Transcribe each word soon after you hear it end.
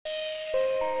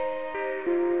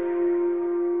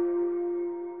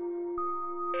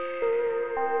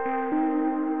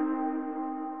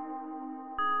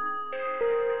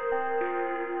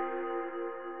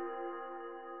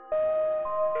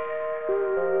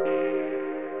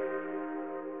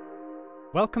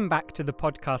Welcome back to the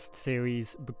podcast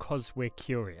series Because We're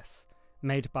Curious,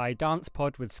 made by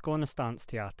DancePod with Skånes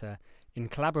Dansteater in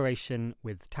collaboration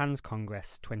with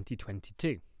TansCongress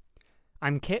 2022.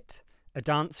 I'm Kit, a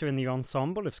dancer in the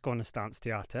ensemble of Skånes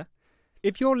Dansteater.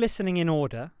 If you're listening in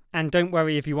order, and don't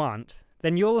worry if you aren't,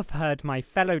 then you'll have heard my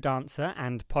fellow dancer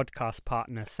and podcast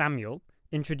partner Samuel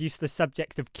introduce the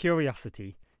subject of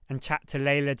curiosity and chat to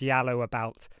Leila Diallo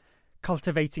about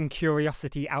cultivating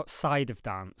curiosity outside of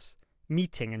dance,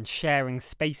 meeting and sharing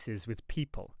spaces with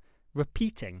people,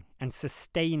 repeating and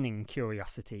sustaining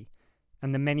curiosity,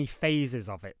 and the many phases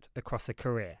of it across a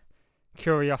career,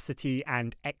 curiosity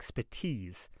and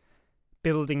expertise,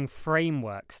 building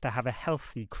frameworks to have a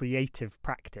healthy creative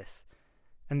practice,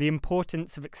 and the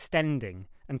importance of extending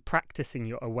and practicing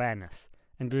your awareness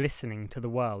and listening to the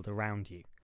world around you.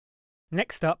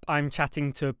 Next up, I'm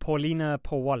chatting to Paulina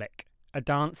Pawłowik, a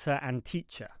dancer and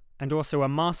teacher, and also a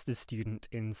master's student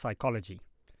in psychology.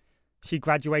 She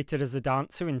graduated as a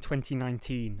dancer in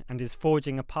 2019 and is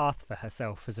forging a path for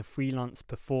herself as a freelance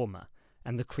performer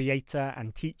and the creator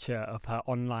and teacher of her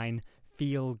online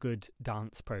Feel Good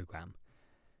dance program.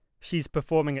 She's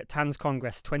performing at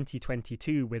TansCongress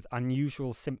 2022 with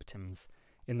Unusual Symptoms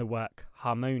in the work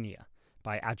Harmonia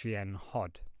by Adrienne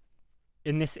Hod.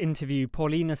 In this interview,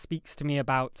 Paulina speaks to me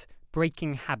about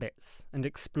breaking habits and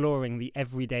exploring the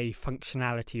everyday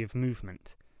functionality of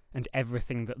movement and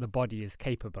everything that the body is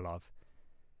capable of.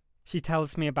 She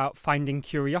tells me about finding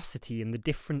curiosity in the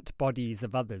different bodies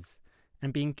of others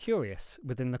and being curious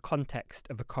within the context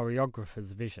of a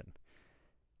choreographer's vision.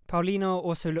 Paulina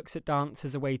also looks at dance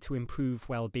as a way to improve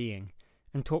well-being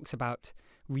and talks about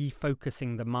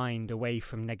refocusing the mind away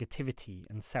from negativity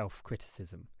and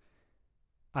self-criticism.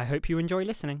 I hope you enjoy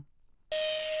listening.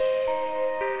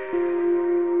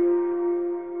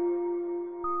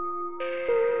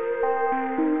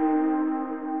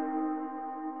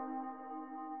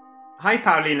 Hi,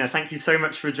 Paulina. Thank you so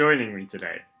much for joining me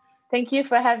today. Thank you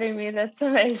for having me. That's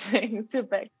amazing.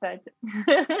 Super excited.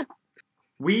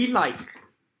 We like,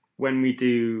 when we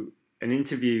do an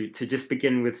interview, to just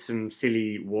begin with some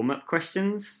silly warm-up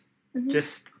questions,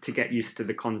 just to get used to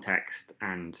the context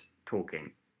and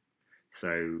talking.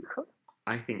 So cool.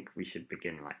 I think we should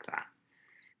begin like that.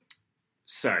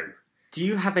 So, do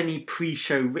you have any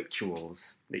pre-show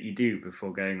rituals that you do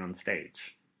before going on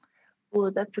stage?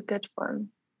 Oh, that's a good one.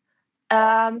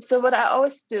 So what I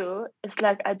always do is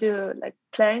I do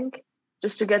plank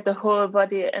just to get the whole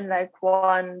body in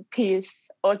one piece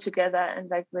all together and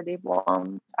really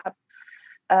warm up.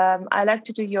 I like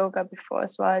to do yoga before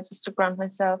as well, just to ground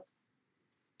myself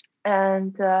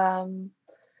and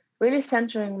really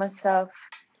centering myself,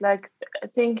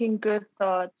 thinking good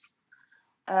thoughts,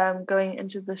 going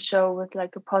into the show with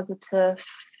a positive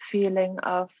feeling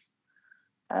of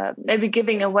maybe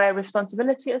giving away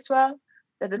responsibility as well.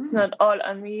 That it's not all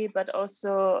on me, but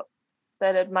also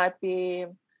that it might be,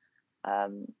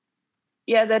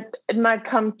 that it might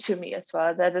come to me as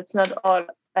well. That it's not all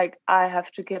I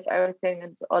have to give everything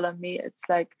and it's all on me. It's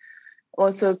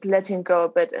also letting go a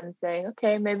bit and saying,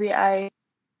 okay, maybe I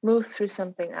move through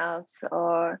something else,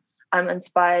 or I'm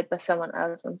inspired by someone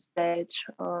else on stage.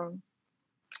 Or,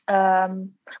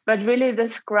 but really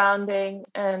this grounding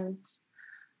and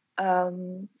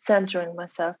centering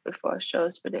myself before a show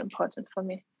is really important for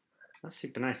me. That's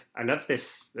super nice. I love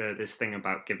this thing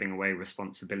about giving away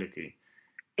responsibility.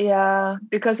 Yeah,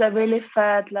 because I really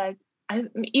felt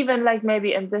even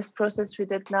maybe in this process we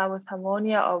did now with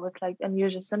Harmonia or with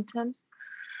Unusual Symptoms,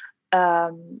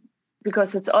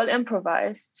 because it's all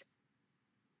improvised.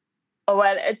 Oh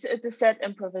well, it's a set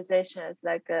improvisation. It's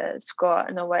like a score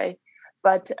in a way,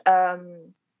 but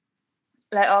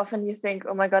often you think,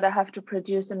 oh my God, I have to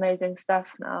produce amazing stuff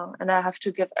now and I have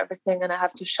to give everything and I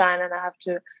have to shine and I have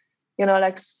to,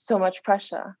 so much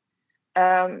pressure.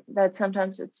 That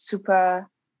sometimes it's super,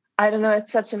 I don't know,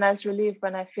 it's such a nice relief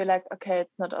when I feel okay,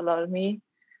 it's not all on me.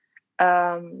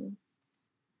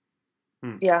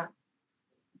 Yeah.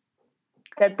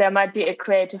 That there might be a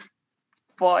creative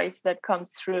voice that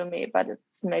comes through me, but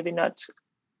it's maybe not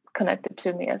connected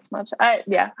to me as much.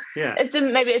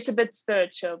 Maybe it's a bit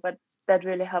spiritual, but that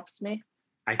really helps me.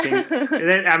 I think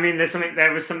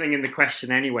there was something in the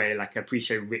question anyway, a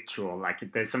pre-show ritual,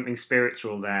 there's something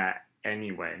spiritual there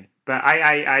anyway, but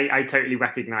I totally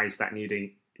recognize that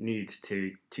need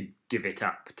to give it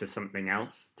up to something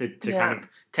else, to kind of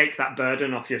take that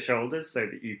burden off your shoulders so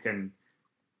that you can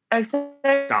dance.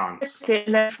 Exactly,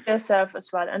 live yourself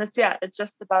as well. And it's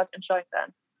just about enjoying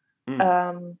that.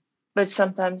 But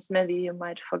sometimes maybe you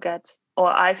might forget, or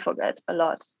I forget a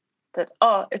lot, that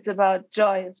it's about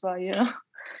joy as well, you know.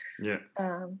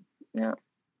 Yeah.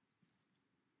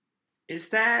 Is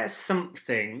there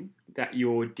something that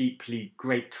you're deeply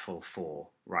grateful for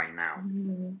right now?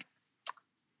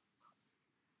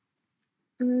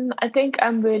 I think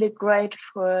I'm really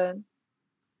grateful.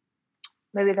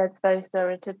 Maybe that's very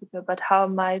stereotypical, but how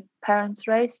my parents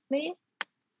raised me,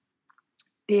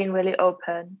 being really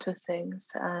open to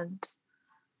things and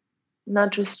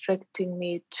not restricting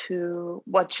me to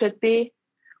what should be,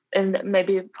 and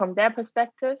maybe from their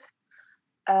perspective.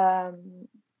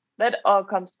 That all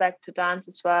comes back to dance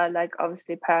as well. Like,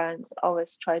 obviously, parents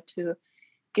always try to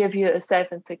give you a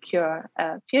safe and secure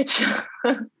future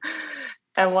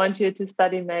and want you to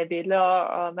study maybe law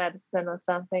or medicine or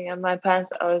something. And my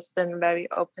parents always been very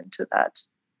open to that.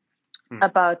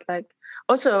 About, like,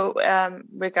 also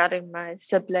regarding my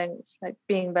siblings, like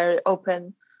being very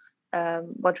open,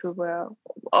 what we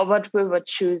were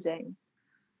choosing.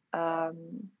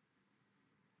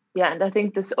 And I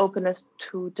think this openness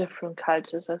to different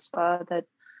cultures as well, that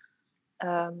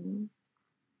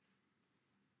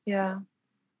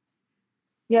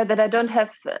that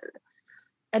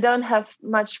I don't have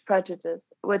much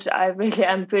prejudice, which I'm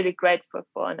really grateful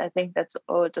for. And I think that's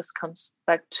all just comes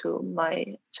back to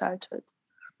my childhood.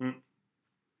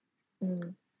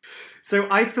 So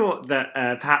I thought that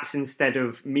perhaps instead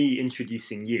of me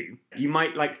introducing you, you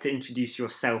might like to introduce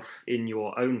yourself in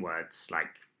your own words,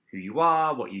 like who you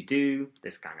are, what you do,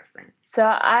 this kind of thing. So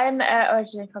I'm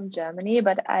originally from Germany,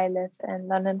 but I live in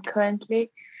London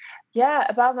currently. Yeah,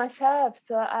 about myself.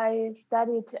 So I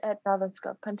studied at Northern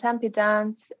School of Contemporary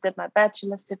Dance, did my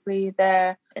bachelor's degree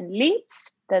there in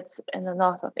Leeds, that's in the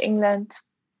north of England.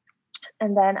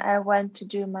 And then I went to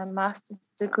do my master's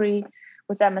degree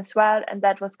with them as well. And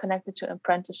that was connected to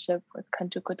apprenticeship with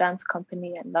Kantuko Dance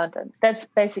Company in London. That's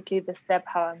basically the step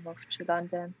how I moved to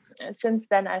London. Since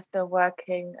then, I've been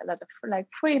working a lot of like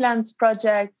freelance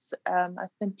projects. I've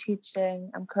been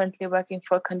teaching. I'm currently working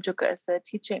for Kantuko as a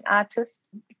teaching artist.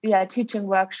 Yeah, teaching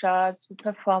workshops. We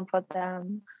perform for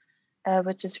them,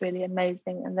 which is really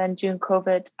amazing. And then during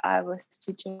COVID, I was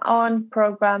teaching on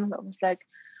program. It was like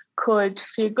called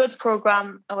Feel Good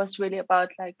program. It was really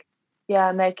about like,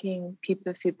 making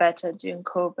people feel better during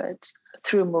COVID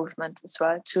through movement as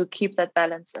well, to keep that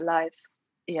balance alive,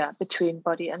 between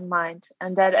body and mind.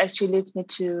 And that actually leads me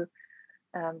to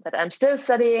that I'm still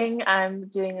studying. I'm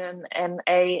doing an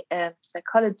MA in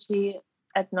psychology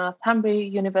at Northumbria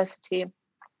University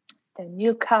in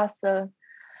Newcastle.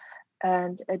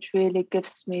 And it really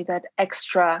gives me that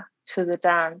extra to the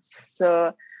dance.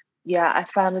 So I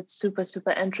found it super,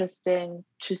 super interesting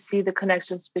to see the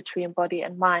connections between body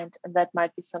and mind. And that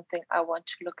might be something I want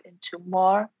to look into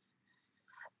more.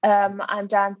 I'm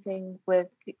dancing with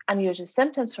Unusual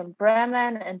Symptoms from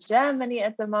Bremen in Germany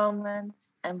at the moment.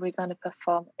 And we're going to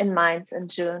perform in Mainz in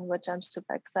June, which I'm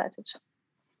super excited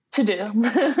to do.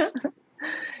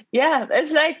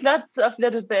 It's like lots of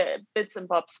little bits and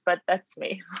bobs, but that's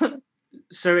me.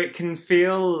 So it can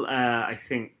feel, I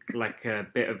think, like a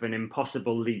bit of an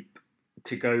impossible leap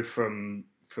to go from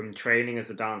training as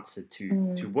a dancer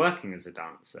to working as a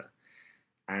dancer.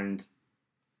 And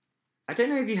I don't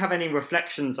know if you have any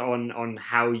reflections on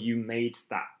how you made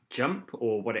that jump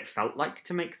or what it felt like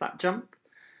to make that jump.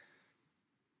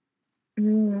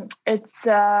 It's,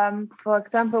 for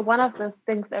example, one of those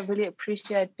things I really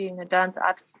appreciate being a dance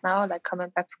artist now, like coming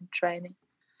back from training,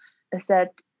 is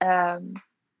that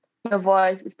your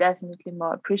voice is definitely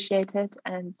more appreciated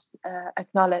and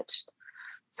acknowledged.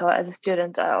 So as a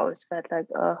student, I always felt like,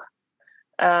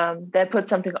 they put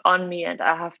something on me and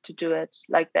I have to do it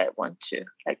like they want to,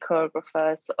 like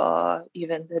choreographers or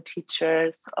even the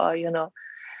teachers, or,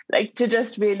 like to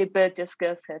just really build your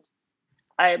skill set.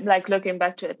 I'm like looking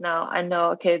back to it now, I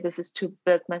know, okay, this is to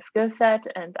build my skill set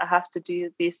and I have to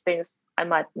do these things. I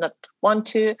might not want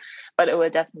to, but it will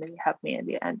definitely help me in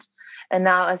the end. And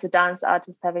now as a dance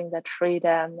artist, having that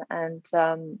freedom and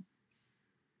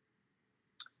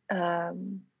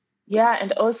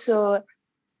and also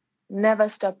never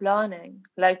stop learning.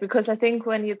 Like, because I think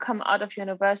when you come out of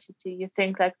university, you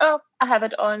think like, oh, I have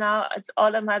it all now. It's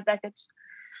all in my baggage.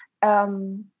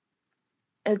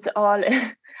 It's all,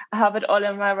 I have it all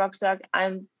in my rucksack.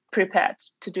 I'm prepared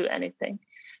to do anything.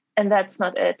 And that's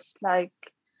not it. Like,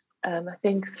 I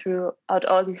think throughout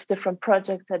all these different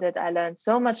projects I did, I learned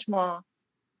so much more.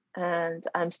 And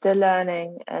I'm still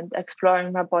learning and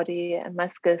exploring my body and my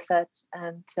skill set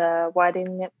and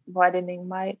widening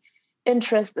my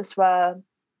interest as well.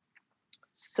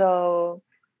 So,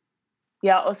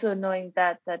 yeah, also knowing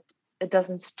that it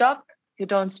doesn't stop, you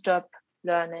don't stop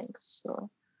learning. So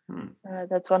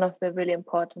that's one of the really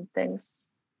important things.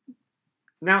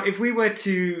 Now, if we were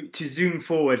to zoom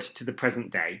forward to the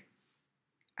present day,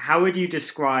 how would you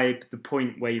describe the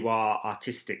point where you are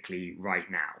artistically right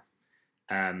now?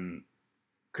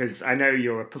 Because I know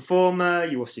you're a performer,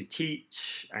 you also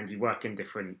teach, and you work in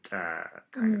different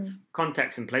kind of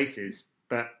contexts and places.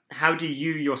 But how do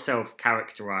you yourself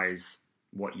characterize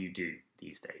what you do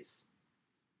these days?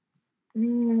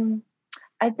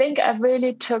 I think I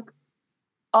really took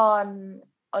on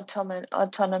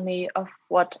autonomy of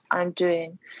what I'm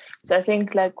doing. So I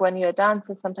think like when you're a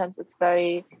dancer, sometimes it's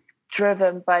very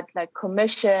driven by like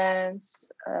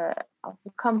commissions of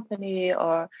the company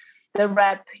or the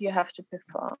rep you have to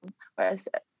perform. Whereas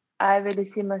I really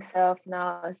see myself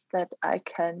now as that I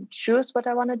can choose what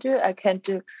I want to do. I can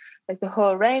do like the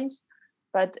whole range,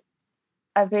 but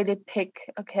I really pick,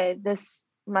 okay, this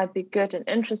might be good and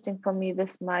interesting for me.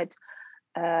 This might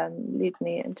lead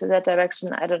me into that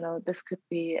direction. I don't know, this could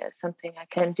be something I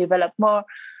can develop more.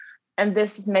 And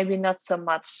this is maybe not so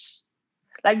much,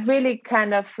 like really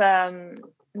kind of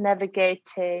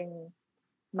navigating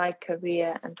my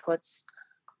career and what's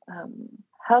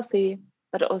healthy,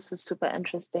 but also super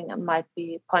interesting and might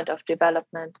be point of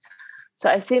development. So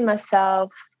I see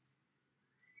myself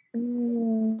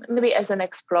maybe as an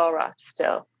explorer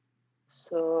still.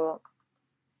 So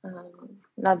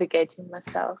navigating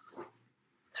myself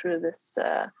through this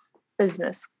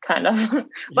business kind of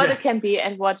what it can be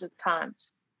and what it can't.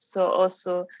 So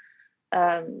also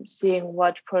seeing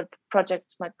what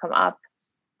projects might come up.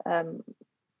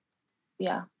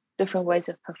 Different ways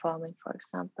of performing, for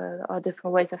example, or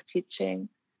different ways of teaching.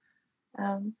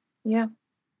 Are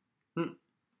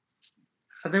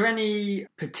there any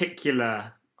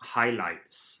particular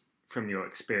highlights from your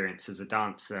experience as a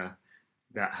dancer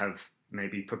that have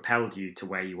maybe propelled you to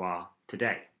where you are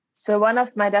today? So one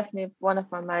of my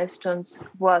milestones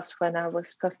was when I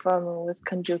was performing with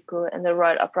Kanjuku in the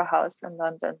Royal Opera House in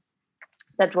London.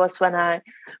 That was when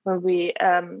we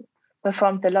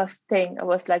performed The Lost Thing. It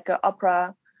was like an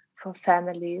opera for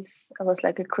families. It was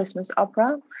like a Christmas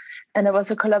opera, and it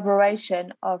was a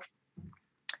collaboration of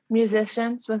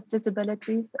musicians with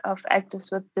disabilities, of actors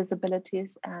with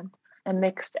disabilities, and a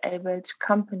mixed abled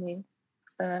company,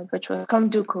 which was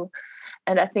Kanjuku.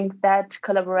 And I think that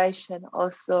collaboration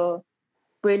also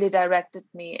really directed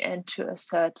me into a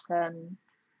certain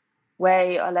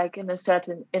way or like in a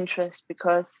certain interest,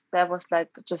 because that was like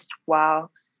just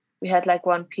wow. We had like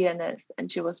one pianist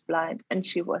and she was blind and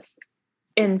she was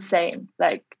insane.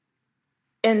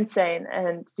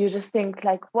 And you just think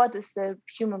like, what is the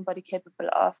human body capable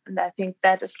of? And I think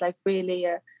that is like really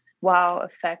a wow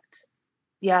effect.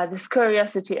 Yeah, this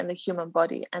curiosity in the human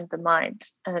body and the mind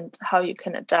and how you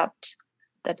can adapt.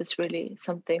 That is really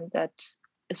something that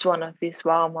is one of these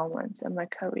wow moments in my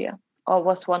career, or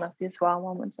was one of these wow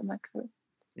moments in my career.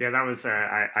 Yeah, that was.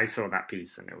 I saw that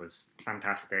piece and it was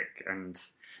fantastic, and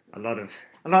a lot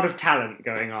of talent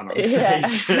going on stage. Yeah,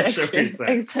 exactly.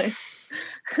 Exactly.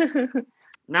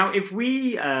 Now, if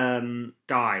we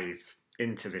dive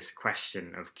into this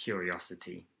question of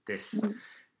curiosity, this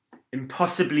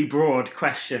impossibly broad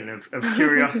question of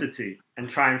curiosity, and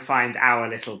try and find our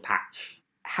little patch.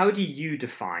 How do you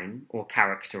define or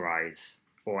characterize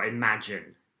or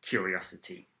imagine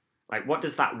curiosity? Like, what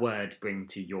does that word bring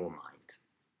to your mind?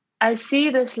 I see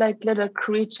this like little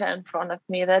creature in front of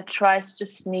me that tries to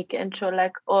sneak into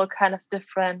like all kind of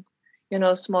different,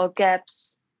 small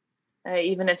gaps.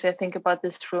 Even if I think about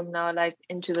this room now, like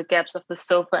into the gaps of the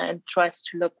sofa and tries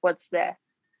to look what's there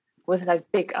with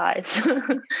like big eyes.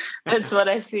 That's what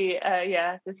I see.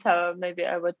 That's how maybe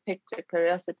I would picture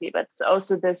curiosity. But it's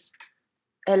also this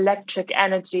electric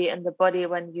energy in the body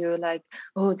when you like,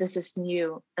 oh, this is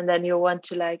new, and then you want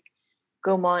to like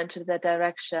go more into that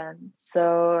direction.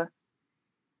 So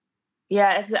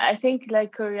I think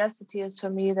like curiosity is for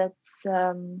me that's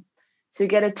so you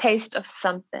get a taste of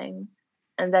something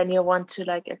and then you want to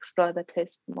like explore the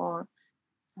taste more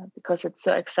because it's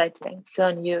so exciting,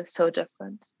 so new, so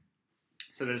different.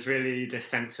 So there's really this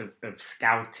sense of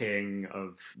scouting,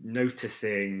 of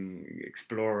noticing,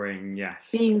 exploring, yes.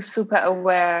 Being super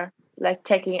aware, like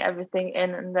taking everything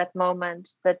in that moment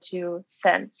that you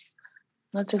sense,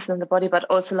 not just in the body, but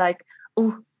also like,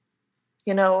 when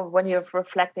you're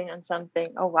reflecting on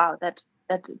something, oh, wow, that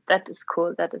is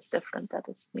cool, that is different, that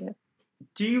is new.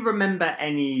 Do you remember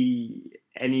any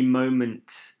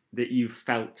moment that you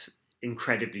felt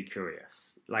incredibly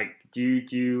curious? Like, do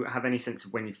you have any sense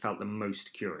of when you felt the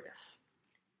most curious?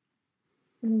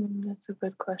 That's a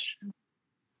good question.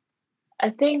 I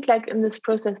think like in this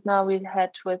process now we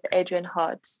had with Adrian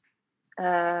Hott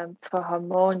for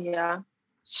Harmonia,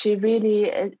 she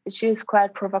is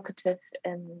quite provocative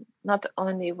in not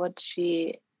only what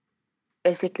she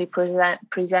basically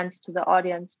presents to the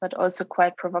audience, but also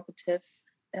quite provocative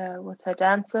with her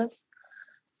dances.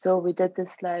 So we did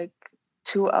this like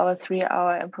 2-hour,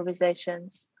 3-hour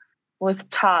improvisations with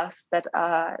tasks that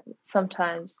are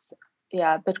sometimes,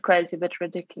 a bit crazy, a bit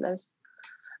ridiculous.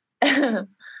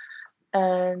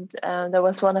 And there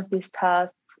was one of these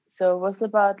tasks. So it was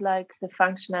about like the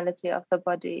functionality of the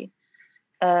body.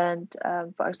 And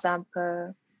for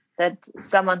example, that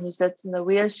someone who sits in the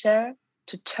wheelchair,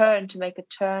 to make a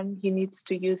turn, he needs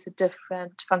to use a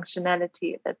different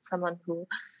functionality than someone who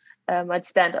might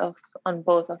stand on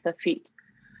both of their feet.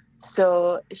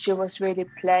 So she was really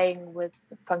playing with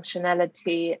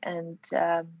functionality, and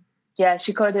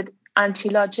she called it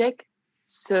anti-logic.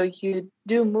 So you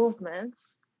do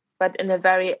movements, but in a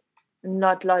very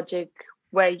not logic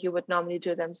way you would normally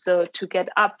do them. So to get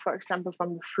up, for example,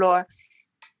 from the floor,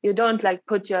 you don't like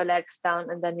put your legs down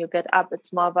and then you get up.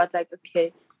 It's more about like,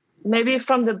 okay, maybe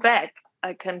from the back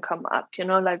I can come up,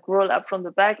 like roll up from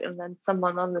the back and then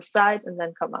someone on the side and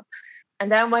then come up.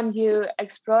 And then when you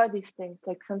explore these things,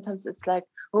 like sometimes it's like,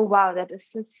 oh, wow, that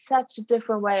is such a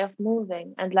different way of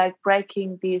moving, and like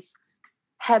breaking these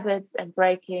habits and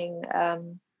breaking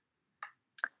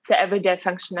the everyday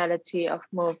functionality of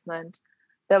movement.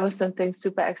 That was something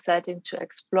super exciting to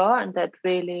explore, and that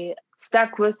really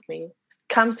stuck with me.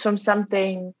 Comes from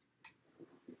something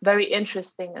very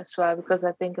interesting as well, because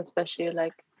I think especially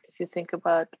like if you think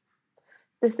about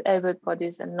disabled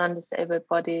bodies and non-disabled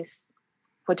bodies,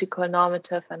 what you call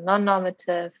normative and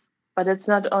non-normative, but it's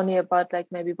not only about like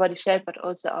maybe body shape, but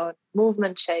also our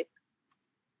movement shape.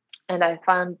 And I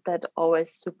found that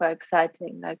always super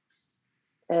exciting, like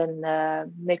in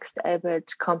mixed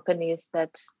abled companies,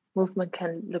 that movement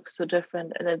can look so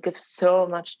different and it gives so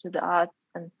much to the arts,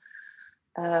 and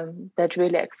that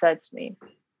really excites me.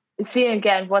 Seeing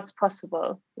again what's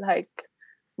possible, like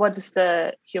what is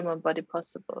the human body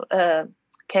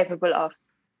capable of.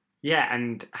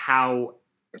 And how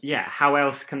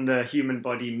else can the human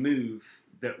body move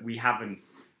that we haven't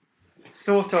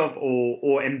thought of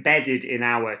or embedded in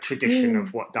our tradition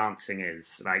of what dancing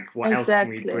is? Like what else can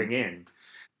we bring in?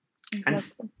 And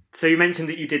so you mentioned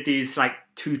that you did these like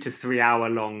 2 to 3 hour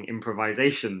long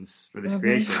improvisations for this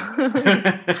creation.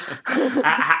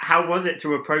 How was it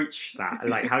to approach that?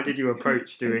 Like, how did you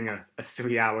approach doing a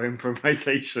 3 hour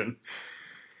improvisation?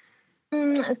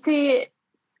 See,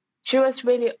 she was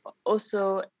really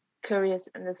also curious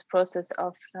in this process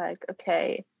of like,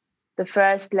 okay, the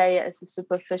first layer is a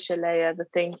superficial layer, the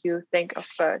thing you think of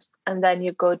first, and then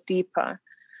you go deeper.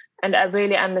 And I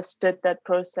really understood that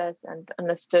process and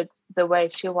understood the way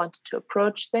she wanted to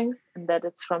approach things, and that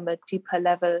it's from a deeper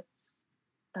level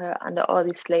under all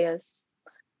these layers.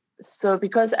 So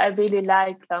because I really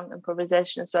like long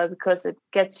improvisation as well, because it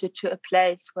gets you to a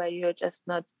place where you're just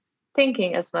not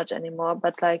thinking as much anymore,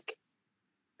 but like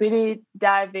really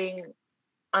diving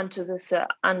under the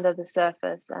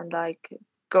surface and like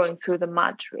going through the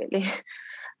mud really.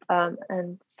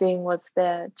 And seeing what's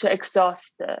there to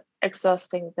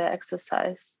exhausting the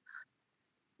exercise.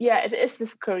 Yeah, it is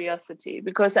this curiosity,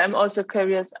 because I'm also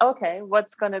curious, okay,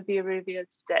 what's going to be revealed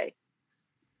today?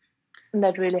 And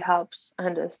that really helps.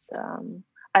 And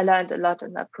I learned a lot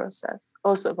in that process,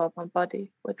 also about my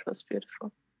body, which was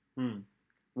beautiful.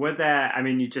 Were there, I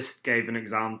mean, you just gave an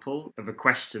example of a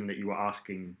question that you were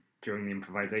asking during the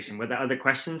improvisation. Were there other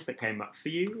questions that came up for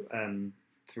you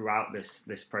throughout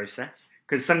this process?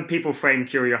 Because some people frame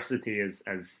curiosity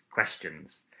as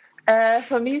questions.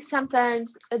 For me,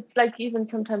 sometimes it's like even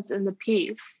sometimes in the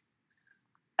piece,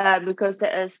 because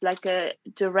there is like a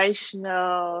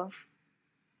durational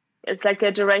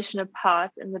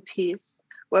part in the piece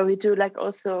where we do like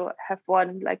also have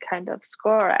one like kind of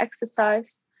score or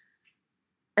exercise.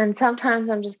 And sometimes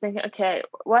I'm just thinking, okay,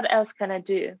 what else can I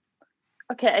do?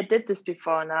 Okay, I did this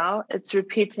before now. It's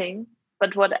repeating,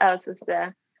 but what else is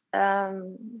there?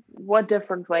 What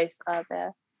different ways are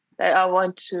there? I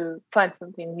want to find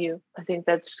something new. I think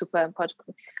that's super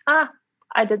important.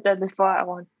 I did that before. I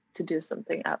want to do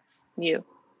something else, new,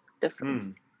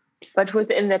 different. But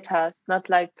within the task, not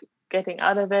like getting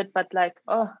out of it, but like,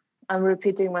 I'm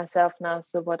repeating myself now.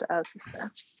 So what else is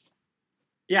there?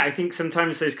 Yeah, I think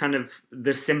sometimes those kind of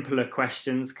the simpler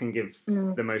questions can give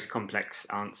the most complex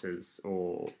answers,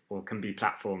 or can be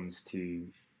platforms to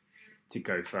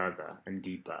go further and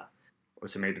deeper.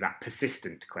 Also, maybe that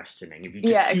persistent questioning. If you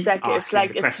just keep exactly.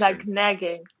 asking It's like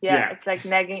nagging. Yeah, it's like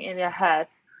nagging in your head.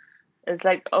 It's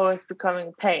like always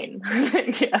becoming pain.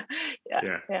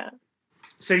 Yeah.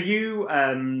 So you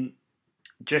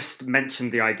just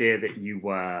mentioned the idea that you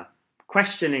were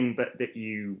questioning, but that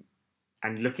you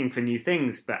and looking for new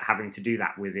things, but having to do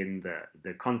that within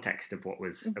the context of what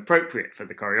was appropriate for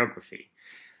the choreography.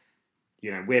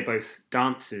 You know, we're both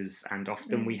dancers, and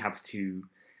often we have to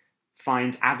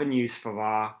find avenues for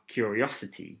our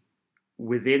curiosity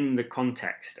within the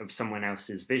context of someone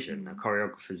else's vision, a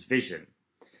choreographer's vision.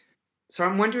 So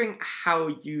I'm wondering how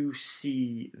you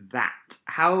see that.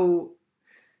 How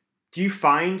do you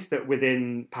find that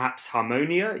within perhaps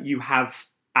Harmonia you have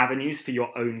avenues for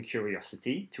your own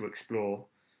curiosity to explore,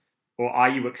 or are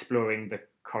you exploring the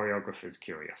choreographer's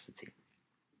curiosity?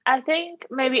 I think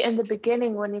maybe in the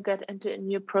beginning, when you get into a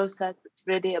new process, it's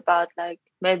really about like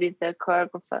maybe the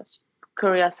choreographer's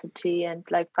curiosity and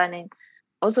like finding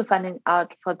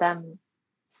out for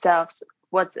themselves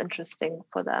what's interesting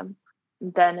for them.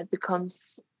 And then it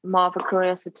becomes more of a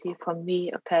curiosity for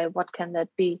me. Okay, what can that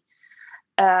be?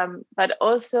 But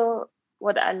also,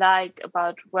 what I like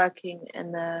about working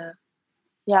in a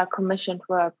commissioned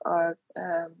work or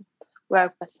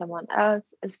work by someone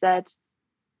else is that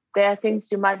there are things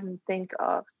you mightn't think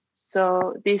of.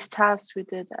 So these tasks we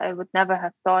did, I would never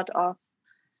have thought of.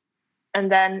 And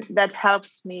then that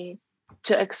helps me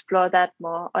to explore that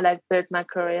more, or like build my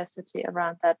curiosity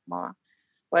around that more.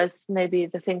 Whereas maybe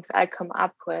the things I come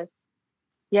up with,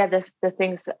 there's the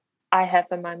things I have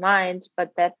in my mind,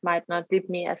 but that might not lead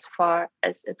me as far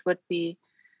as it would be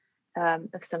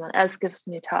if someone else gives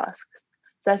me tasks.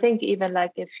 So I think even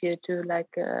like if you do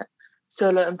like a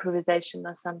solo improvisation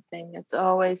or something, it's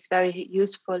always very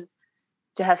useful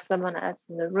to have someone else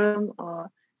in the room or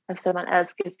have someone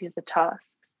else give you the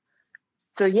tasks.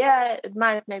 So it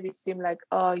might maybe seem like,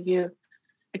 oh, you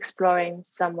exploring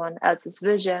someone else's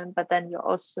vision, but then you're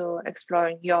also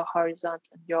exploring your horizon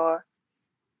and your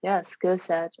skill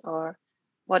set or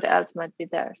what else might be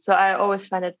there. So I always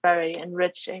find it very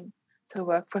enriching to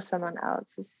work for someone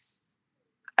else's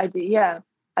ideas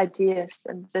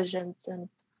and visions and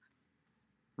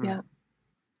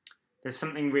There's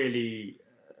something really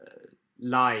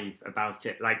live about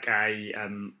it. Like I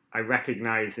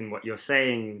recognize in what you're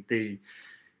saying the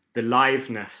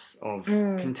liveness of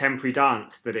contemporary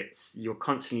dance, that you're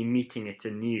constantly meeting it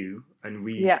anew and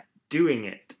redoing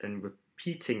it and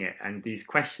repeating it, and these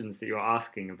questions that you're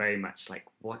asking are very much like,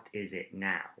 what is it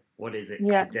now? What is it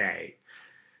today?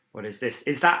 What is this?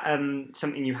 Is that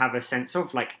something you have a sense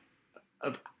of, like,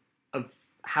 of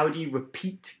how do you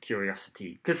repeat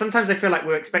curiosity? Because sometimes I feel like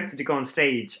we're expected to go on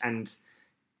stage and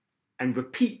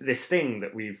repeat this thing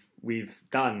that we've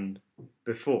done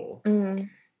before.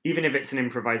 Even if it's an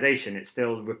improvisation, it's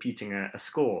still repeating a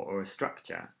score or a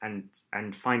structure,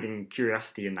 and finding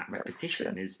curiosity in that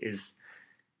repetition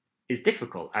is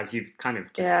difficult, as you've kind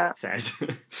of just said.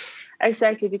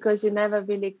 Exactly, because you never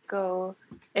really go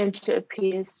into a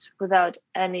piece without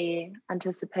any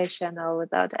anticipation or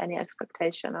without any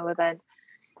expectation, or without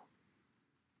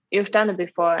you've done it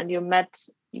before and you met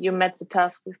the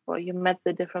task before, you met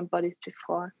the different bodies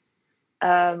before,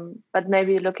 but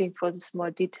maybe looking for the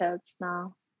small details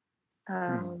now,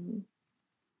 and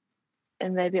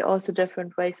maybe also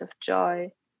different ways of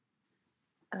joy.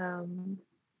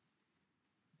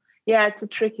 It's a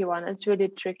tricky one. It's really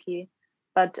tricky,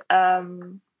 but but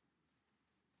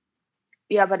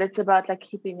it's about like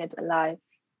keeping it alive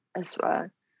as well,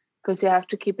 because you have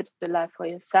to keep it alive for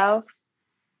yourself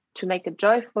to make it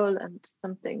joyful and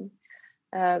something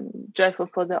joyful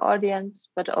for the audience,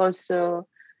 but also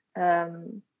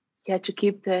to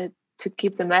keep the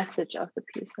message of the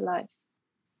piece alive.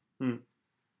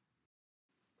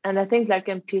 And I think like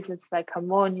in pieces like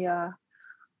Harmonia,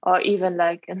 or even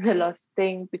like in The Lost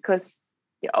Thing, because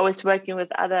you're always working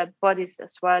with other bodies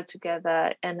as well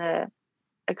together in a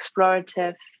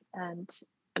explorative and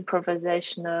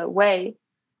improvisational way,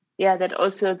 that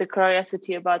also the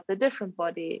curiosity about the different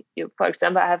body. For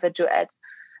example, I have a duet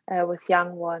with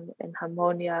Young One in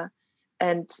Harmonia,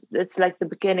 and it's like the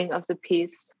beginning of the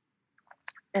piece,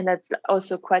 and that's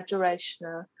also quite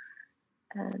durational.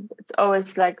 And it's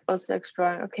always like also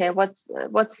exploring, okay, what's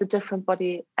the different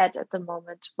body at the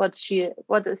moment? What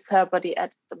is her body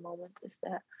at the moment?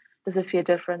 Does it feel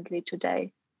differently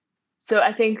today? So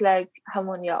I think like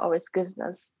Harmonia always gives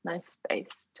us nice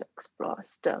space to explore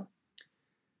still.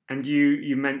 And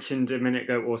you mentioned a minute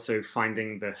ago also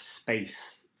finding the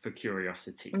space for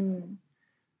curiosity.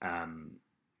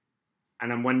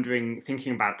 And I'm wondering,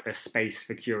 thinking about a space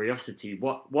for curiosity,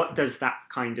 what does that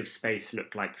kind of space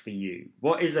look like for you?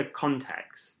 What is a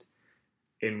context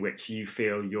in which you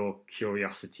feel your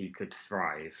curiosity could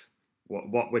thrive?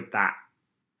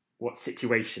 What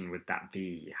situation would that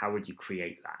be? How would you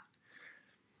create that?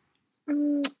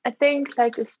 I think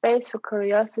like a space for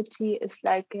curiosity is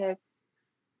like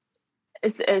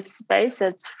it's a space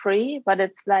that's free, but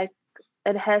it's like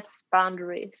it has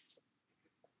boundaries.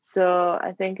 So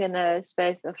I think in a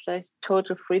space of like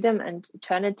total freedom and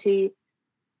eternity,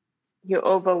 you're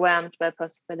overwhelmed by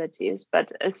possibilities.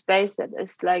 But a space that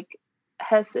is like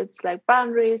has its like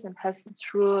boundaries and has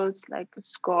its rules, like a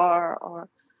score or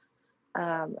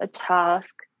a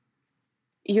task,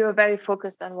 you're very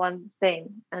focused on one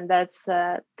thing, and that's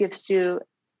gives you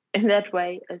in that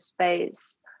way a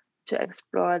space to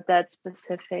explore that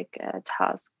specific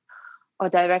task or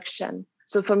direction.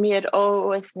 So for me, it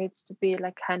always needs to be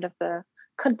like kind of a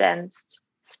condensed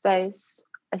space.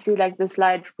 I see like this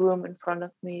light room in front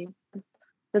of me.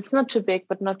 That's not too big,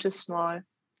 but not too small.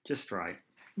 Just right.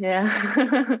 Yeah.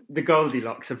 The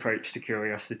Goldilocks approach to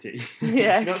curiosity.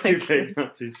 Yeah, Not exactly. too big,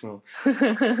 not too small.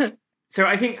 So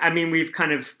we've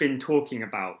kind of been talking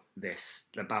about this,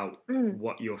 about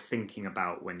what you're thinking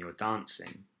about when you're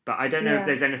dancing. But I don't know if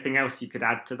there's anything else you could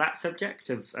add to that subject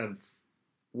of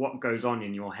what goes on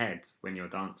in your head when you're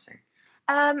dancing.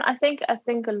 I think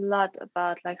a lot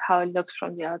about like how it looks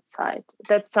from the outside.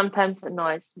 That sometimes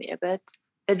annoys me a bit.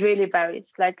 It really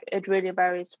varies. Like it really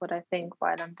varies what I think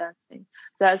while I'm dancing.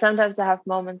 So sometimes I have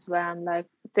moments where I'm like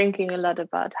thinking a lot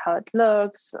about how it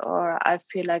looks, or I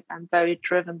feel like I'm very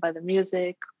driven by the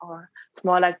music, or it's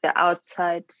more like the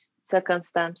outside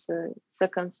circumstances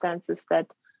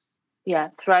that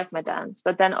thrive my dance.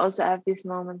 But then also I have these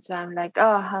moments where I'm like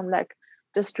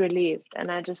just relieved, and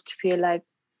I just feel like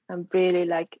I'm really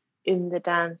like in the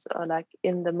dance or like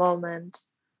in the moment.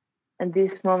 And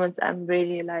these moments I'm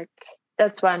really like,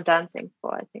 that's why I'm dancing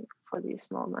for, I think, for these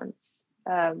moments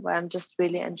where I'm just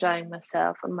really enjoying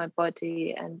myself and my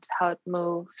body and how it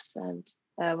moves, and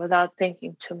without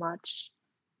thinking too much.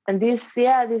 And these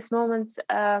moments,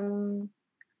 I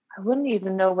wouldn't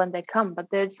even know when they come, but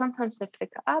sometimes they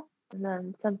flicker up, and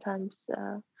then sometimes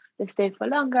they stay for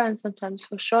longer and sometimes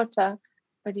for shorter.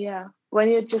 But yeah, when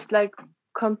you just like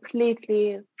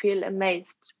completely feel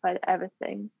amazed by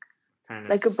everything,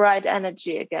 like a bright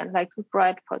energy again, like a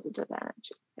bright positive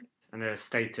energy. And a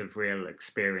state of real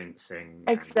experiencing.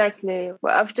 Exactly.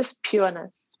 Well, of just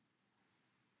pureness.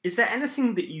 Is there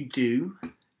anything that you do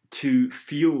to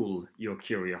fuel your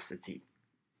curiosity?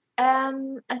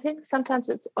 I think sometimes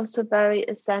it's also very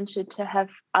essential to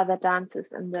have other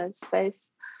dancers in the space.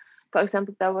 For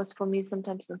example, that was for me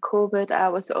sometimes in COVID. I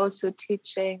was also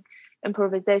teaching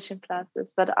improvisation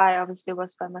classes, but I obviously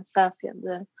was by myself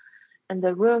in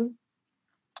the room,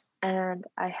 and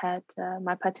I had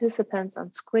my participants on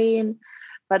screen.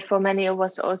 But for many, it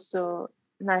was also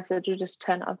nicer to just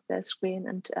turn off their screen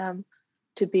and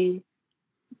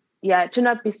to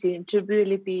not be seen, to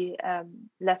really be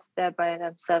left there by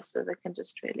themselves, so they can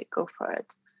just really go for it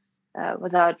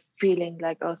without feeling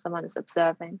like, oh, someone is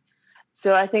observing.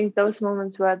 So I think those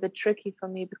moments were a bit tricky for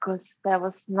me because there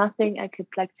was nothing I could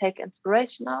like take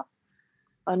inspiration of,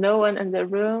 or no one in the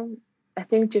room. I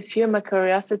think to fuel my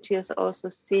curiosity is also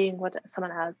seeing what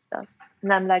someone else does.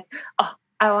 And I'm like, oh,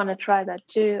 I want to try that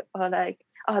too. Or like,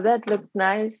 oh, that looked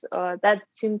nice. Or that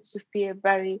seems to feel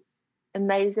very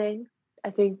amazing.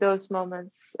 I think those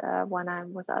moments when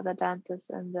I'm with other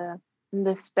dancers in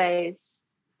the space,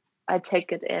 I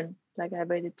take it in. Like I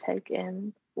really take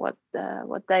in what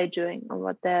they're doing and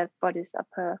what their bodies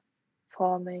are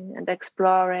performing and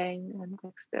exploring and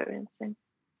experiencing.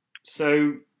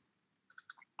 So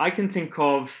I can think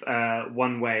of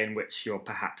one way in which you're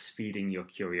perhaps feeding your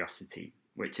curiosity,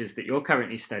 which is that you're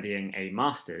currently studying a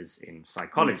master's in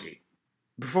psychology.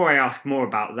 Before I ask more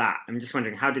about that, I'm just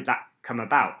wondering, how did that come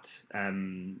about?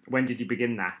 When did you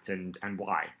begin that, and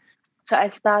why? So I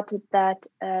started that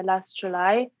last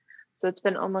July. So it's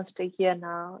been almost a year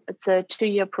now. It's a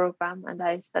 2-year program, and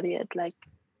I study it like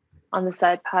on the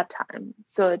side part-time.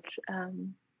 So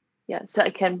so I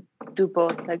can do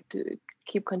both, like to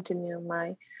keep continuing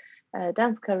my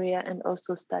dance career and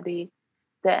also study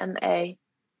the MA.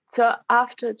 So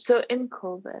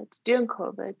during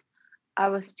COVID, I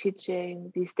was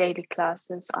teaching these daily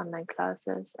classes, online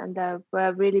classes, and they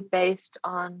were really based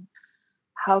on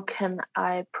how can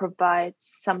I provide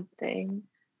something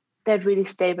that really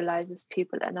stabilizes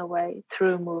people in a way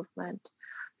through movement.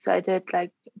 So I did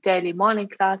like daily morning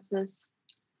classes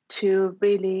to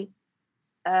really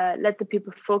let the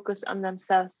people focus on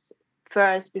themselves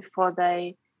first before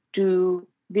they do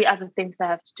the other things they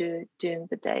have to do during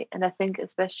the day. And I think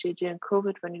especially during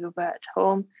COVID, when you were at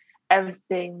home,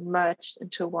 everything merged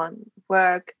into one: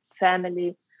 work,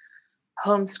 family,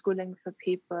 homeschooling for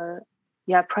people,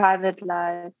 private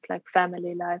life, like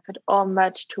family life, it all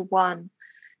merged to one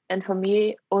And for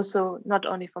me, also, not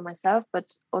only for myself, but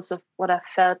also what I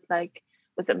felt like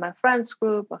within my friends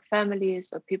group or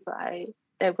families or people I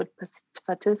would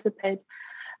participate,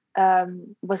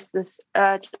 was this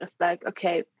urge of like,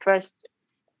 okay, first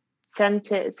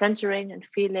centering and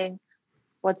feeling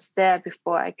what's there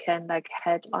before I can like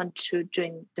head on to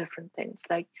doing different things,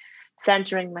 like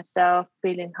centering myself,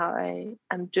 feeling how I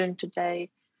am doing today,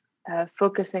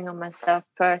 focusing on myself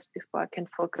first before I can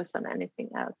focus on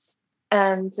anything else.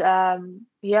 And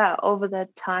over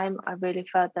that time, I really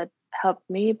felt that helped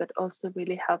me, but also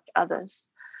really helped others.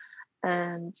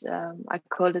 And I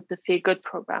called it the Feel Good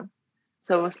program.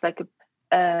 So it was like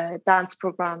a dance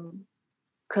program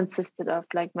consisted of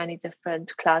like many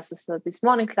different classes. So these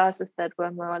morning classes that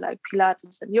were more like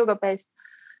Pilates and yoga based.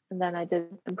 And then I did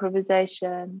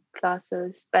improvisation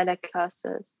classes, ballet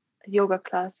classes, yoga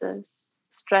classes,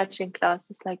 stretching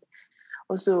classes, like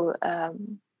also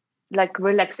like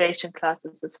relaxation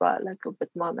classes as well, like a bit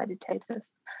more meditative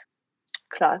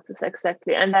classes,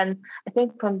 exactly. And then I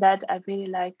think from that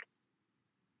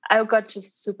I got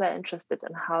just super interested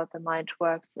in how the mind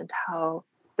works and how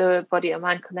the body and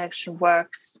mind connection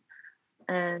works.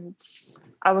 And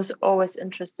I was always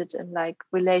interested in like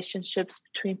relationships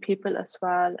between people as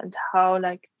well, and how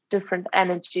like different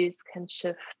energies can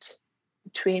shift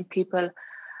between people.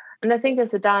 And I think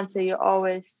as a dancer, you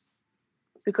always,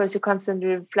 because you're constantly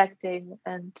reflecting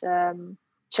and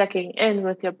checking in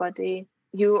with your body,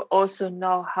 you also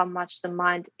know how much the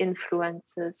mind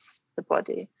influences the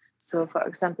body. So, for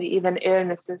example, even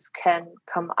illnesses can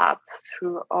come up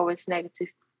through always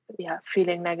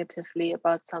feeling negatively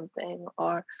about something.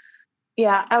 Or,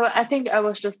 I think I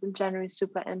was just in general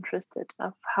super interested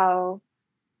of how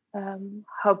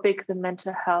big the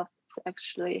mental health is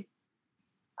actually,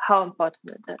 how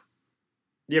important it is.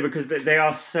 Yeah, because they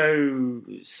are so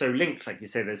linked, like you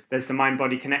say. There's the mind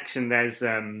body connection.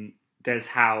 There's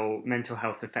how mental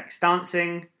health affects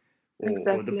dancing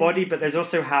or the body, but there's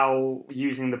also how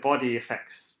using the body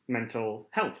affects mental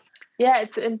health. Yeah,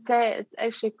 it's insane. It's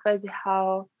actually crazy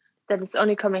how that is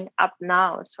only coming up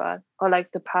now as well, or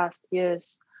like the past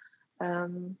years,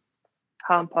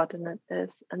 how important it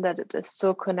is, and that it is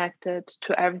so connected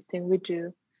to everything we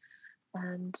do.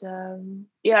 And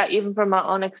even from my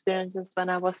own experiences when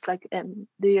I was like in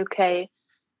the UK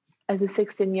as a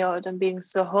 16-year-old and being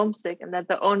so homesick, and that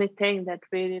the only thing that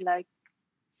really like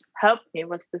helped me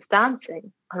was this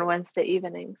dancing on Wednesday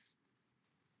evenings.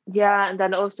 Yeah, and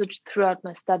then also throughout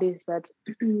my studies that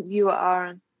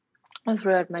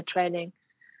throughout my training,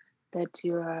 that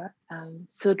you are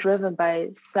so driven by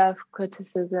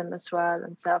self-criticism as well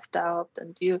and self-doubt,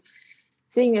 and you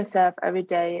seeing yourself every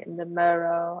day in the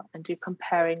mirror and you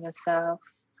comparing yourself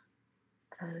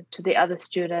to the other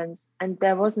students, and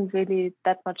there wasn't really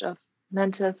that much of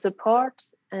mental support,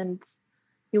 and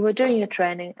you were doing your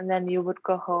training and then you would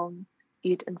go home,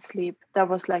 eat and sleep. That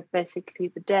was like basically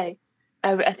the day.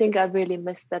 I think I really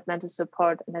missed that mental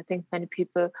support, and I think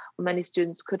many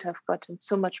students could have gotten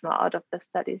so much more out of their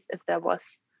studies if there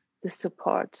was the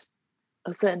support.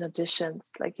 Also in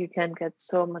auditions, like you can get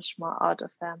so much more out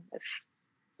of them if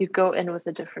you go in with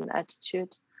a different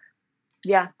attitude.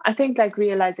 Yeah, I think like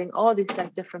realizing all these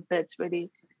like different bits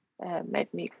really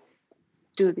made me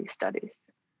do these studies.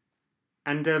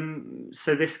 And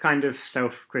so this kind of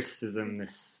self-criticism,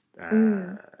 this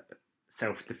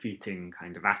self-defeating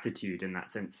kind of attitude in that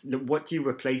sense, what do you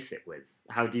replace it with?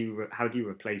 How do you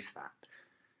replace that?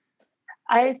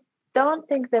 I don't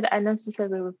think that I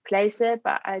necessarily replace it,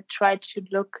 but I try to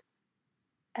look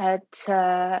at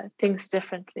things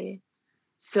differently.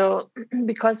 So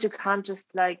because you can't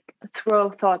just like throw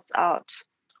thoughts out,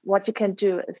 what you can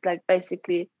do is like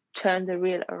basically turn the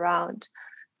wheel around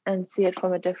and see it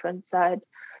from a different side.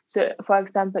 So for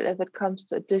example, if it comes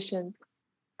to auditions,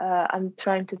 I'm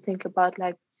trying to think about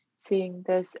like seeing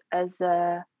this as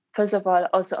a, first of all,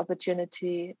 also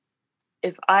opportunity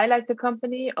if I like the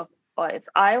company or if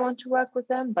I want to work with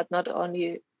them, but not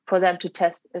only for them to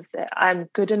test if I'm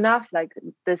good enough, like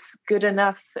this good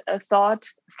enough thought.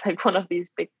 It's like one of these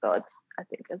big thoughts, I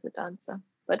think, as a dancer,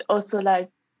 but also like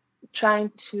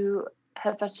trying to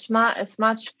have as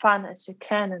much fun as you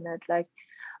can in it. Like,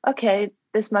 okay,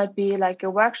 this might be like a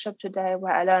workshop today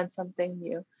where I learn something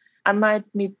new. I might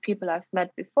meet people I've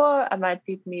met before. I might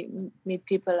meet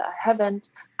people I haven't.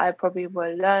 I probably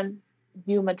will learn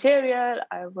new material.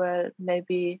 I will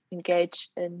maybe engage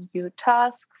in new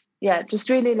tasks. Yeah, just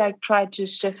really like try to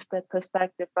shift that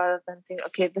perspective rather than think,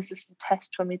 okay, this is a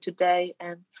test for me today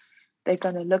and they're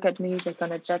going to look at me, they're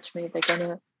going to judge me, they're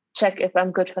going to check if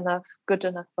I'm good enough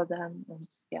for them.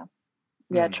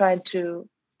 And trying to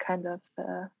kind of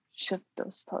shift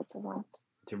those thoughts around.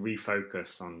 to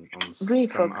refocus on some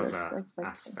Refocus, other exactly.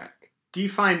 aspect. Do you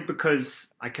find,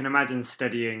 because I can imagine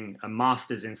studying a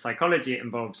master's in psychology, it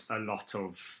involves a lot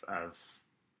of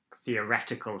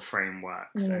theoretical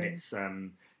frameworks, and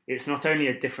it's not only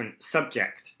a different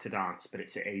subject to dance, but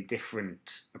it's a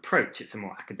different approach. It's a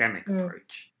more academic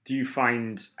approach. Do you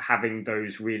find having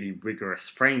those really rigorous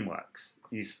frameworks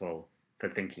useful for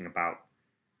thinking about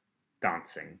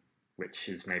dancing, which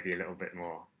is maybe a little bit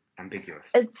more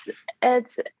ambiguous?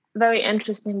 It's very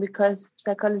interesting because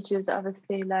psychology is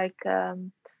obviously like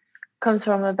comes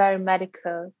from a very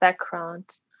medical background,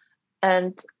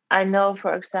 and I know,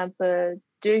 for example,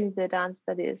 doing the dance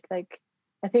studies, like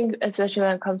I think especially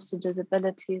when it comes to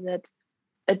disability, that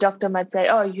a doctor might say,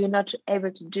 oh, you're not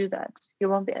able to do that, you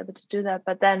won't be able to do that,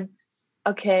 but then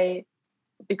okay,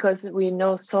 because we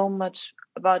know so much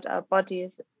about our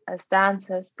bodies as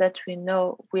dancers, that we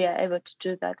know we are able to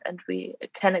do that, and we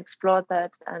can explore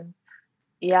that, and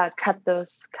cut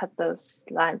those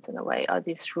lines in a way, or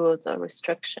these rules or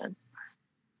restrictions.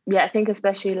 I think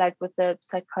especially like with the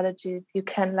psychology, you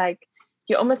can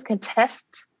you almost can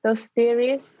test those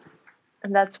theories,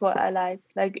 and that's what I like.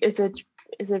 Like, is it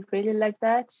really like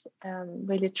that?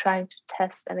 Really trying to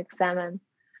test and examine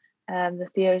the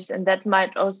theories, and that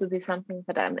might also be something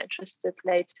that I'm interested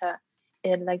later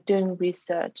in, like doing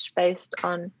research based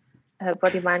on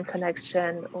body-mind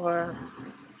connection, or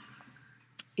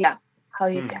how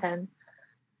you can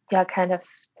kind of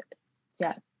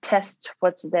test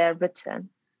what's there written,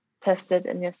 test it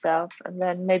in yourself, and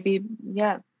then maybe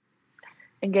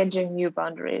engaging new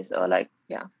boundaries, or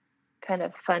kind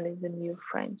of finding the new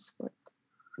frames for it.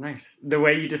 Nice. The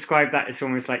way you describe that, it's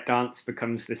almost like dance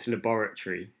becomes this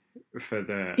laboratory for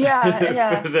the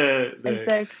for the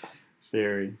exactly.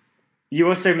 theory. You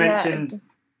also mentioned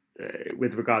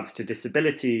with regards to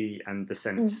disability and the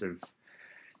sense of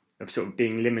sort of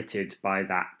being limited by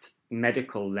that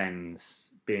medical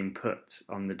lens being put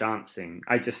on the dancing.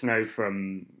 I just know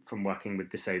from working with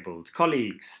disabled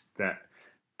colleagues that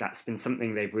that's been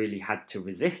something they've really had to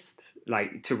resist,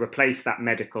 like to replace that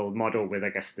medical model with, I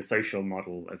guess, the social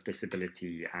model of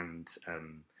disability, and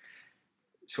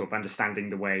sort of understanding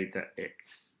the way that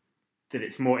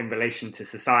it's more in relation to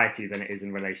society than it is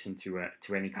in relation to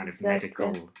any kind of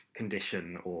medical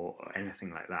condition or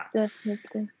anything like that.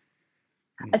 Definitely.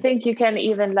 I think you can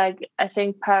even I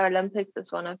think Paralympics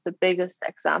is one of the biggest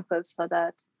examples for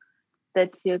that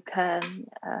you can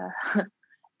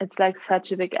it's like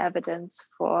such a big evidence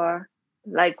for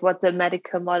like what the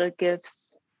medical model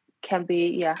gives can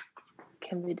be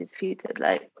defeated.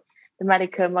 Like, the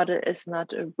medical model is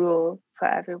not a rule for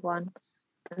everyone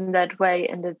in that way,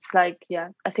 and it's I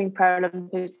think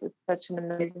Paralympics is such an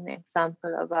amazing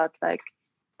example about like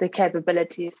the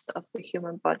capabilities of the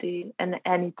human body in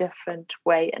any different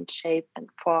way and shape and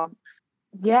form.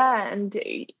 And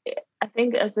I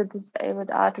think as a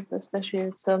disabled artist especially,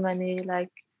 so many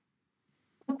like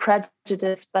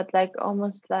prejudice, but like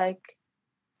almost like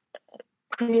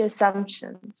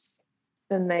pre-assumptions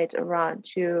been made around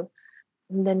you,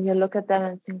 and then you look at them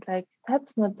and think like,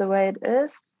 that's not the way it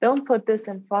is, don't put this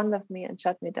in front of me and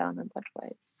shut me down in that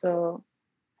way. So,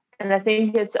 and I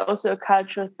think it's also a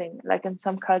cultural thing. Like in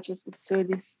some cultures, it's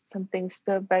really something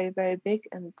still very, very big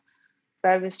and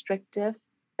very restrictive,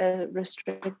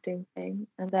 restricting thing.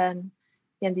 And then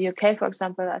in the UK, for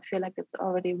example, I feel like it's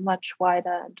already much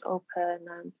wider and open,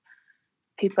 and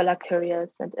people are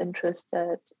curious and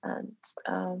interested.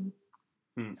 And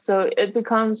so it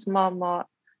becomes more and more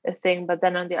a thing. But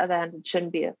then on the other hand, it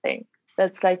shouldn't be a thing.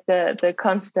 That's like the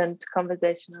constant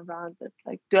conversation around it.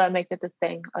 Like, do I make it a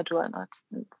thing or do I not?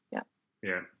 And,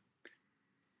 yeah.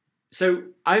 So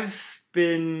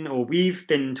we've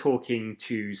been talking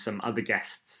to some other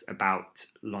guests about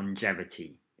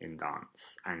longevity in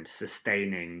dance and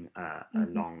sustaining a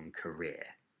long career.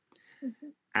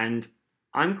 And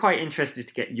I'm quite interested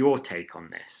to get your take on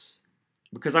this,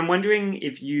 because I'm wondering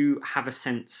if you have a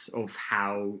sense of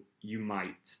how you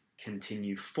might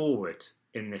continue forward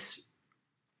in this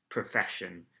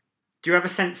profession. Do you have a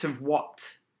sense of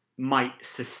what might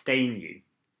sustain you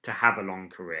to have a long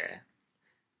career?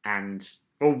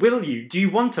 Or do you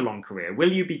want a long career?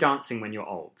 Will you be dancing when you're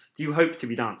old? Do you hope to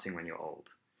be dancing when you're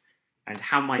old? And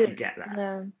how might you get there?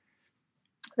 Yeah.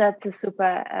 That's a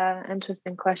super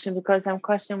interesting question, because I'm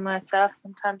questioning myself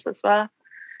sometimes as well.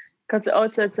 Because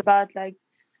also it's about like,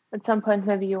 at some point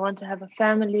maybe you want to have a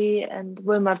family, and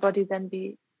will my body then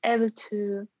be able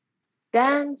to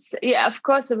dance? Yeah, of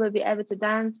course it will be able to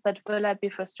dance, but will I be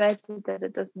frustrated that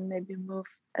it doesn't maybe move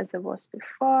as it was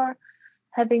before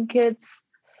having kids?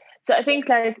 So I think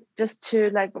like just to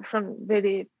like from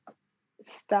really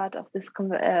start of this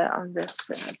on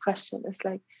this question is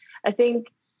like, I think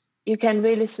you can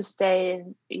really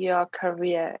sustain your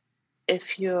career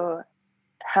if you're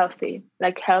healthy,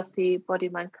 like healthy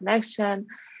body-mind connection,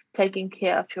 taking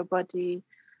care of your body,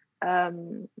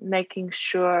 making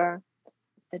sure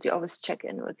that you always check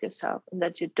in with yourself and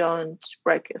that you don't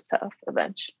break yourself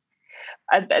eventually.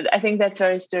 I think that's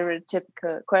very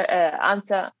stereotypical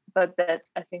answer, but that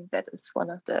I think that is one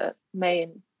of the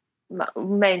main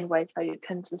ways how you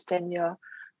can sustain your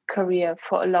career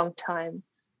for a long time,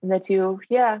 and that you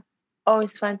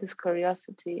always find this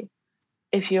curiosity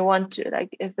if you want to,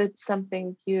 like if it's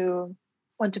something you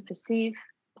want to perceive,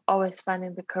 always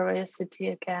finding the curiosity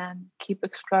again, keep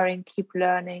exploring, keep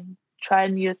learning, try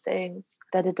new things,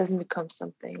 that it doesn't become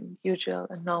something usual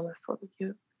and normal for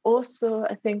you. Also,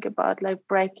 I think about like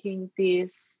breaking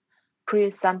these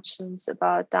pre-assumptions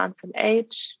about dance and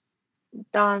age,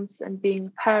 dance and being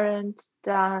a parent,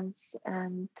 dance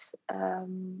and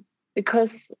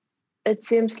because it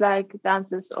seems like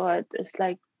dances, or it is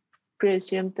like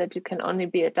presumed that you can only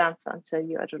be a dancer until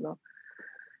you, I don't know,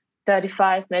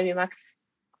 35, maybe max,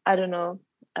 I don't know.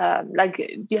 Like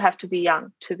you have to be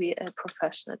young to be a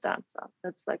professional dancer.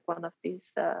 That's like one of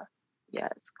these,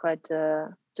 it's quite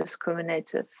a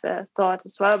discriminative thought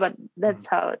as well, but that's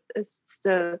how it is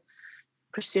still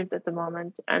presumed at the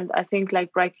moment. And I think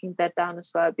like breaking that down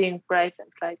as well, being brave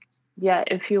and like,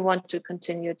 if you want to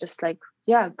continue, just like,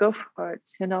 go for it,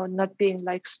 not being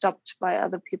like stopped by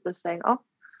other people saying, oh,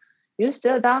 you're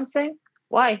still dancing?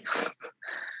 Why?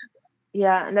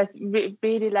 And I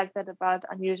really like that about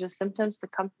Unusual Symptoms, the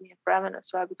company in Bremen as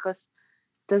well, because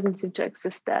it doesn't seem to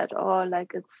exist there at all.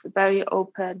 Like it's a very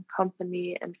open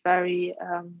company and very,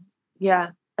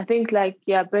 I think like,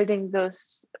 building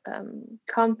those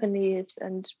companies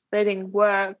and building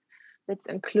work that's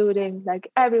including like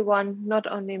everyone, not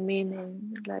only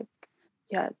meaning like,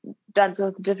 dance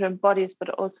with different bodies, but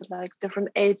also like different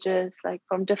ages, like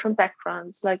from different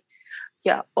backgrounds, like,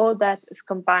 all that is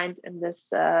combined in this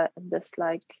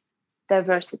like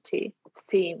diversity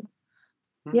theme.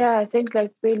 I think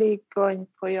like really going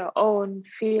for your own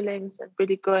feelings and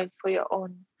really going for your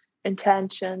own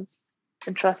intentions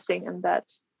and trusting in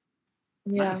that.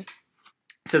 Nice.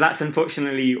 So that's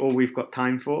unfortunately all we've got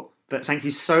time for, but thank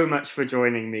you so much for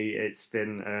joining me. It's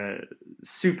been a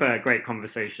super great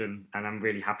conversation and I'm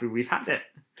really happy we've had it.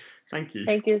 Thank you.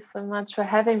 Thank you so much for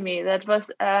having me. That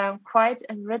was quite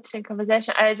enriching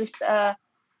conversation. I just,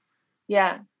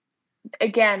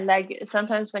 again, like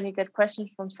sometimes when you get questions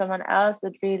from someone else,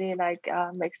 it really like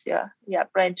makes your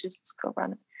brain juices go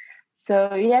running. So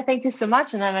thank you so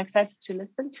much. And I'm excited to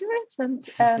listen to it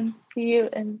and see you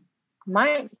in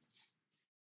Mainz.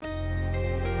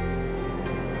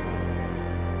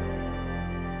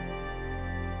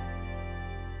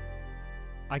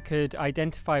 I could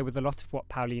identify with a lot of what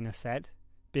Paulina said,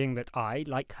 being that I,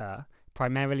 like her,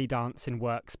 primarily dance in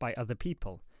works by other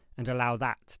people and allow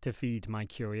that to feed my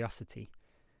curiosity.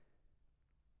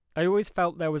 I always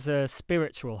felt there was a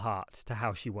spiritual heart to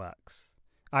how she works.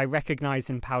 I recognise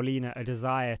in Paulina a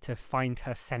desire to find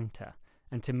her centre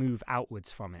and to move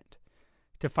outwards from it,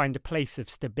 to find a place of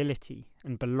stability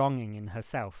and belonging in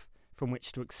herself from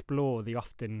which to explore the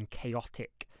often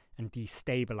chaotic and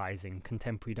destabilising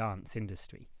contemporary dance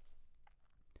industry.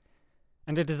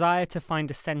 And a desire to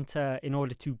find a centre in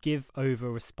order to give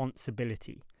over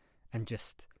responsibility and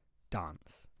just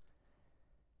dance.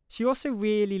 She also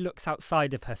really looks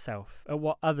outside of herself at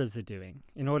what others are doing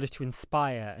in order to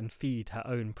inspire and feed her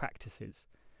own practices.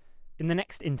 In the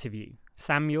next interview,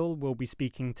 Samuel will be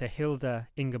speaking to Hilda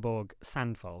Ingeborg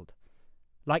Sandvold.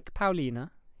 Like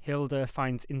Paulina, Hilda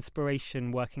finds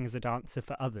inspiration working as a dancer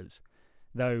for others,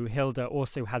 though Hilda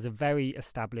also has a very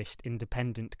established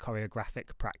independent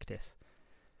choreographic practice.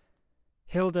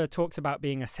 Hilda talks about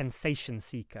being a sensation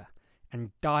seeker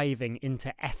and diving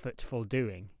into effortful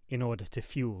doing in order to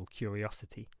fuel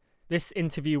curiosity. This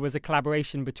interview was a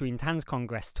collaboration between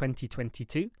Tanzkongress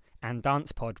 2022 and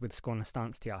DancePod with Skåne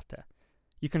Stansteater.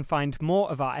 You can find more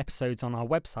of our episodes on our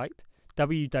website,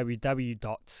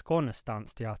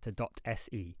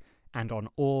 www.skånestansteater.se, and on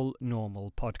all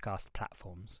normal podcast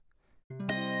platforms.